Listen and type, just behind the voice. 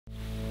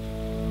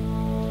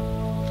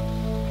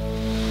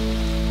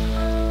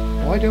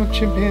Why don't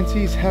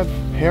chimpanzees have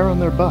hair on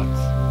their butts?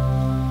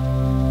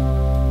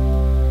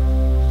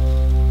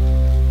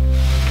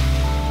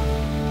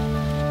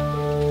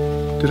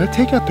 Did I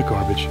take out the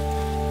garbage?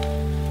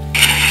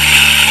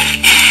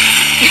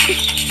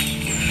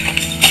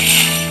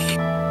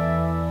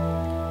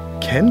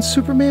 Can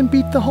Superman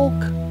beat the Hulk?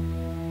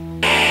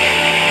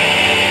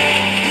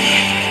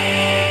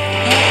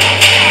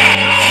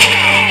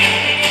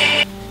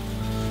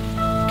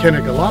 Can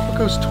a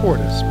Galapagos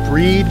tortoise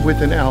breed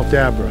with an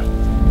Aldabra?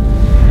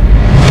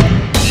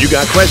 You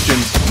got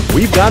questions,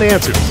 we've got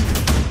answers.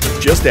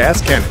 Just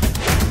ask Kenan.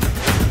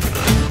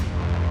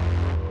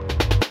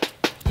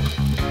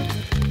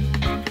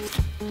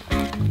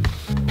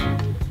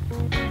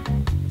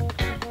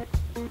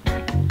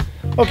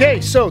 Okay,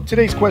 so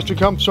today's question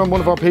comes from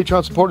one of our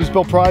Patreon supporters,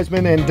 Bill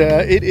Prizeman, and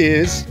it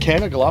is,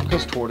 can a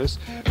Galapagos tortoise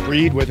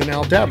breed with an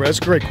Aldabra? That's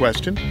a great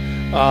question.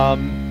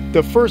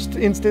 The first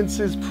instance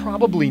is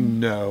probably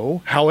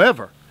no.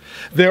 However,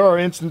 there are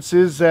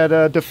instances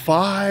that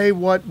defy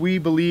what we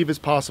believe is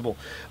possible.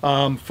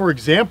 For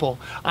example,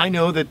 I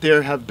know that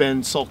there have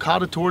been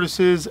sulcata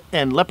tortoises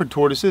and leopard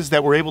tortoises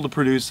that were able to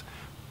produce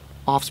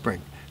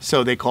offspring.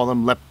 So they call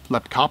them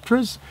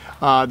leptopteras.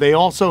 They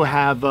also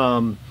have,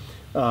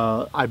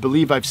 I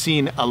believe I've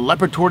seen a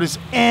leopard tortoise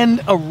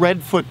and a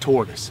redfoot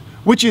tortoise,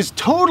 which is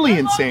totally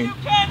insane. Love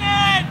you,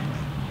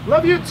 Kenan!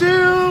 Love you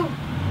too!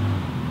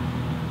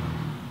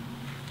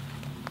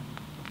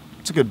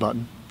 It's a good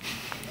button.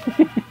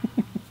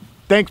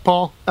 Thanks,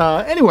 Paul.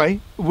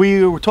 Anyway,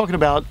 we were talking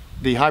about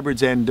the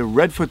hybrids and the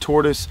redfoot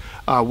tortoise,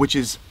 which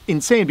is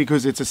insane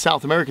because it's a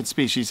South American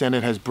species and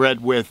it has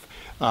bred with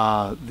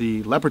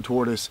the leopard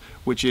tortoise,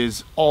 which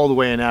is all the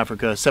way in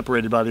Africa,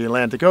 separated by the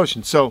Atlantic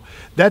Ocean. So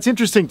that's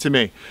interesting to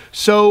me.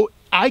 So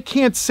I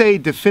can't say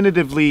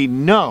definitively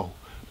no,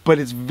 but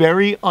it's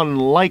very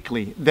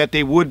unlikely that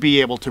they would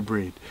be able to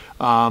breed.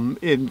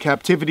 In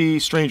captivity,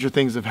 stranger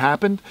things have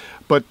happened,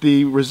 but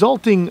the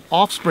resulting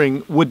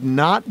offspring would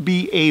not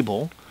be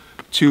able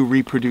to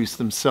reproduce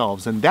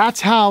themselves. And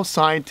that's how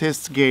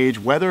scientists gauge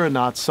whether or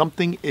not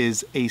something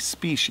is a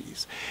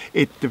species.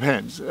 It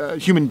depends.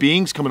 Human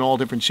beings come in all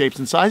different shapes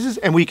and sizes,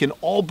 and we can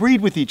all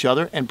breed with each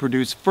other and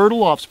produce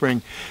fertile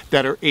offspring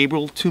that are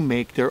able to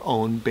make their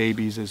own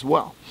babies as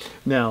well.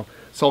 Now,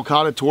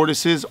 sulcata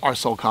tortoises are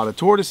sulcata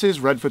tortoises,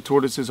 redfoot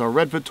tortoises are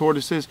redfoot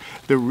tortoises.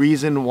 The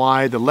reason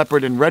why the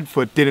leopard and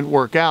redfoot didn't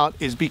work out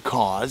is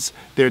because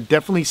they're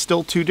definitely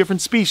still two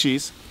different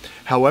species,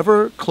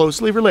 however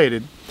closely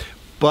related,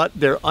 but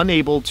they're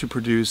unable to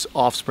produce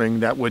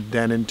offspring that would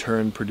then in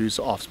turn produce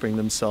offspring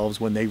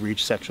themselves when they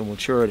reach sexual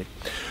maturity.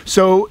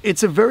 So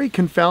it's a very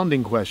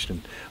confounding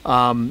question.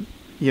 You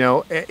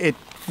know,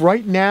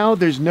 right now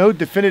there's no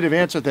definitive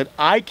answer that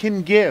I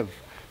can give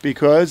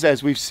because,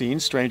 as we've seen,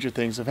 stranger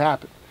things have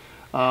happened.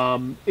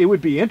 It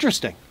would be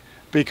interesting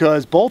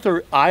because both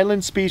are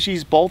island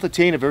species, both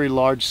attain a very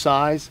large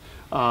size,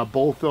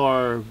 both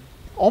are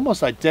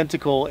almost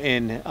identical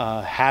in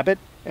habit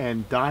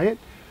and diet,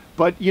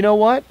 but you know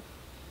what?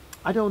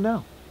 I don't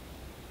know.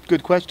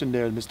 Good question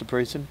there, Mr.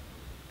 Prayson.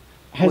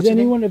 Has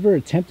anyone ever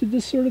attempted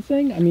this sort of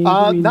thing? I mean,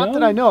 not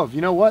that I know of.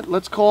 You know what?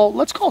 Let's call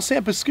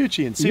Sam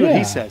Pascucci and see what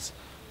he says.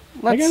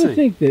 I gotta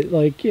think that,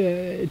 like,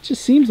 it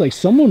just seems like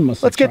someone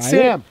must have Let's get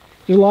Sam.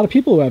 There's a lot of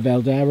people who have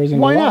Aldabras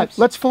and Why not?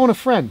 Let's phone a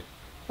friend.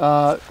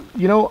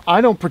 You know,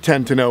 I don't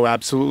pretend to know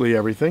absolutely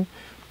everything,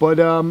 but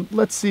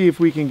let's see if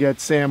we can get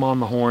Sam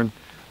on the horn.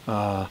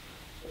 1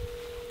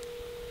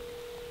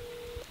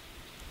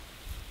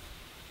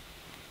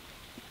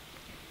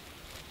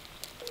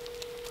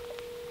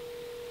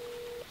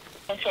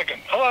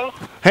 second. Hello?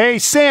 Hey,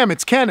 Sam,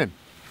 it's Kenan.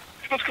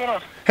 What's going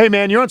on? Hey,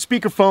 man, you're on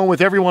speakerphone with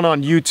everyone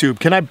on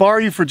YouTube. Can I borrow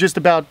you for just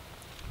about,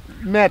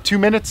 2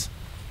 minutes?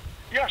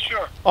 Yeah,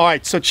 sure. All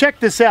right, so check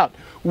this out.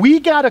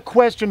 We got a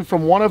question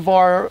from one of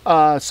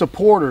our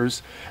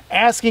supporters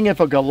asking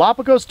if a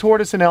Galapagos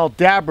tortoise and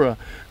Aldabra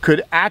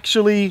could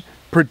actually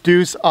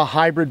produce a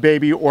hybrid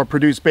baby or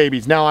produce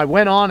babies. Now, I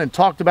went on and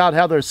talked about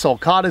how there's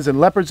sulcatas and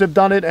leopards have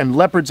done it, and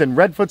leopards and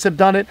redfoots have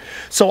done it.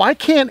 So I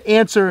can't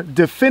answer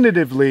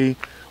definitively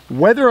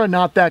whether or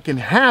not that can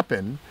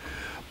happen.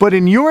 But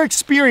in your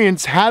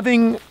experience,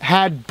 having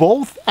had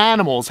both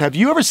animals, have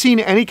you ever seen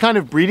any kind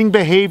of breeding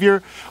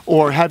behavior,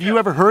 or have you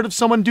ever heard of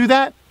someone do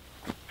that?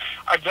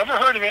 I've never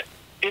heard of it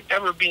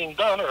ever being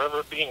done or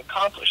ever being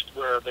accomplished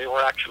where they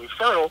were actually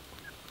fertile,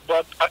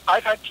 but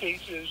I've had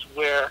cases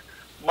where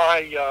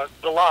my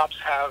Galaps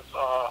have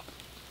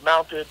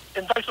mounted,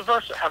 and vice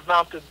versa, have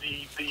mounted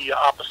the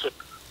opposite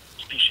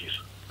species.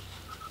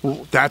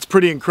 Well, that's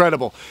pretty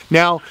incredible.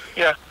 Now,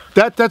 yeah.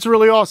 That's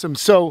really awesome.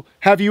 So,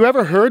 have you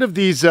ever heard of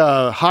these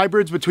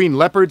hybrids between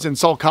leopards and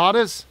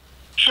sulcatas?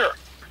 Sure.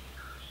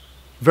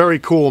 Very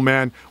cool,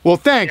 man. Well,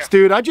 thanks,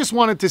 dude. I just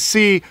wanted to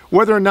see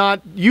whether or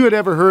not you had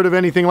ever heard of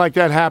anything like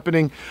that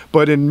happening.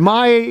 But in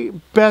my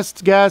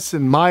best guess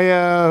and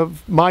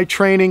my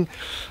training,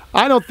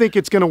 I don't think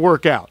it's going to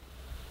work out.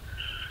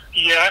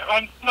 Yeah,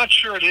 I'm not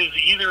sure it is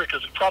either,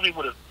 because it probably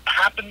would have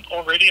happened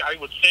already. I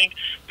would think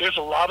there's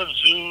a lot of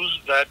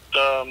zoos that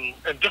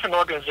and different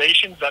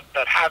organizations that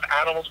have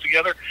animals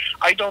together.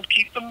 I don't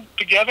keep them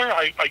together.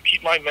 I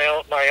keep my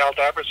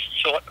Aldabras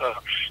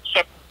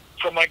separate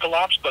from my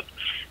Galops. But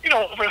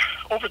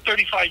over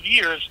 35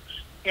 years,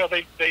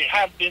 they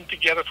have been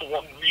together for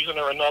one reason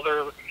or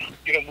another.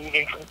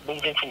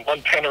 Moving from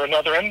one pen or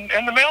another, and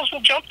the males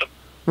will jump them.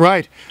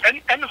 Right.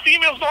 And the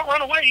females don't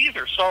run away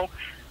either. So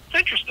it's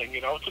interesting.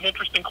 It's an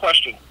interesting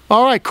question.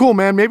 All right, cool,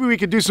 man. Maybe we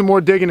could do some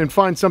more digging and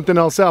find something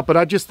else out. But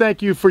I just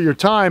thank you for your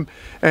time,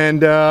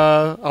 and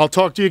I'll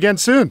talk to you again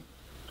soon.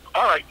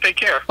 All right, take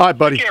care. All right,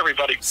 buddy. Take care,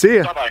 everybody. See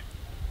ya. Bye-bye.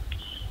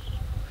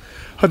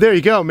 Oh, there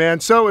you go,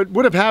 man. So it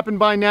would have happened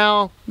by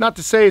now. Not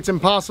to say it's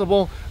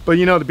impossible, but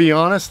to be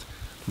honest,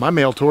 my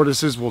male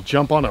tortoises will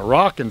jump on a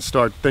rock and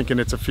start thinking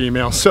it's a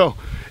female. So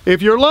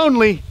if you're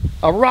lonely,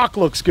 a rock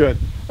looks good.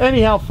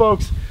 Anyhow,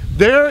 folks,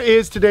 there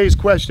is today's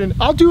question.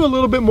 I'll do a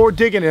little bit more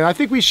digging, and I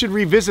think we should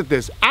revisit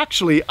this.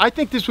 Actually, I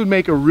think this would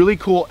make a really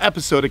cool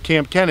episode of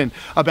Kamp Kenan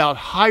about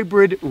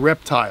hybrid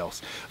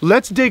reptiles.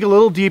 Let's dig a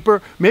little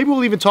deeper. Maybe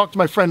we'll even talk to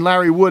my friend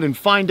Larry Wood and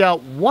find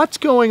out what's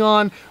going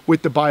on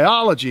with the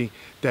biology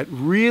that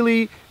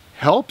really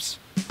helps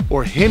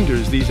or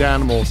hinders these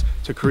animals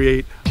to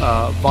create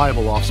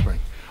viable offspring.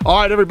 All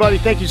right, everybody,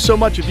 thank you so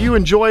much. If you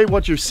enjoy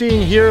what you're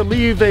seeing here,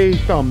 leave a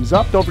thumbs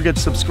up. Don't forget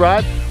to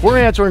subscribe. We're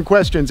answering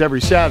questions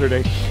every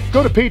Saturday.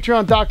 Go to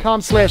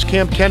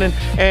patreon.com/Kamp Kenan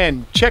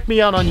and check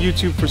me out on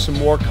YouTube for some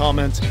more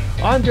comments.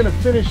 I'm gonna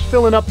finish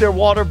filling up their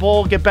water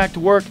bowl, get back to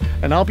work,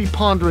 and I'll be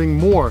pondering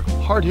more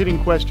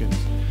hard-hitting questions.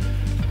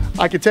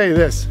 I can tell you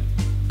this,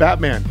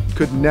 Batman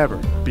could never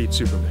beat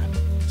Superman.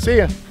 See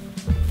ya.